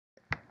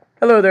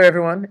Hello there,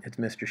 everyone. It's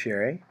Mr.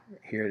 Sherry,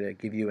 here to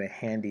give you a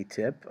handy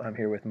tip. I'm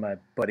here with my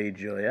buddy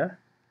Julia,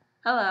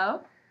 Hello.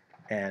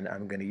 and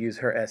I'm going to use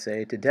her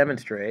essay to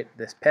demonstrate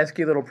this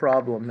pesky little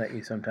problem that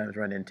you sometimes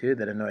run into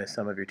that annoys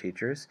some of your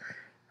teachers,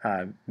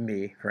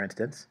 me, for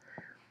instance.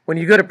 When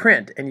you go to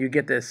print and you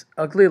get this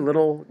ugly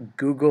little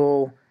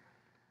Google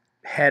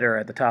header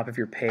at the top of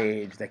your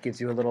page that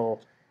gives you a little,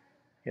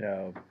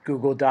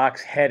 Google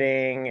Docs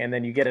heading, and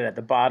then you get it at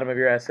the bottom of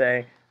your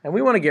essay, and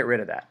we want to get rid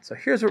of that. So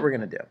here's what we're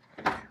going to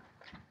do.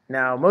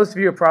 Now, most of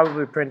you are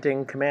probably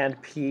printing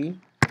Command P,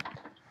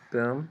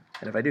 boom,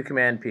 and if I do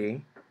Command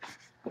P,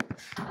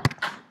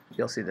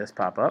 you'll see this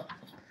pop up.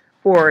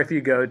 Or if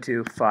you go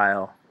to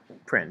File,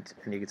 Print,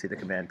 and you can see the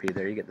Command P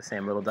there, you get the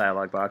same little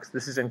dialog box.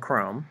 This is in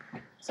Chrome,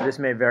 so this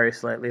may vary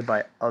slightly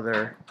by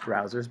other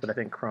browsers, but I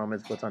think Chrome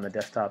is what's on the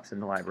desktops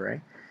in the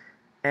library.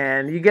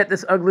 And you get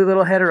this ugly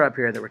little header up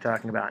here that we're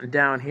talking about, and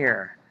down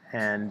here,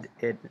 and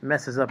it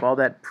messes up all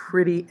that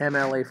pretty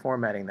MLA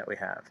formatting that we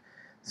have.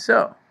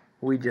 So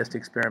we just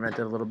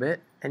experimented a little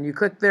bit, and you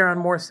click there on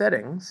More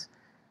Settings,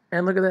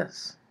 and look at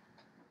this.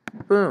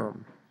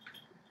 Boom.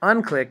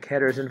 Unclick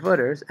Headers and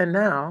Footers, and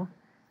now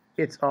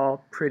it's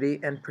all pretty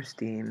and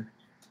pristine,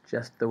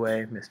 just the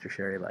way Mr.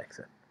 Sherry likes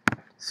it.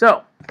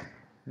 So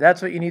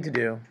that's what you need to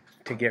do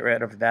to get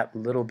rid of that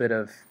little bit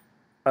of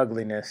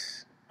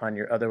ugliness on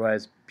your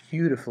otherwise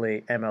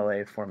beautifully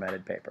MLA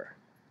formatted paper.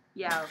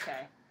 Yeah,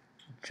 okay.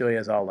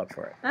 Julia's all up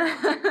for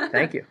it.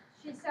 Thank you.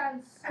 She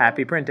sounds so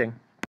Happy printing.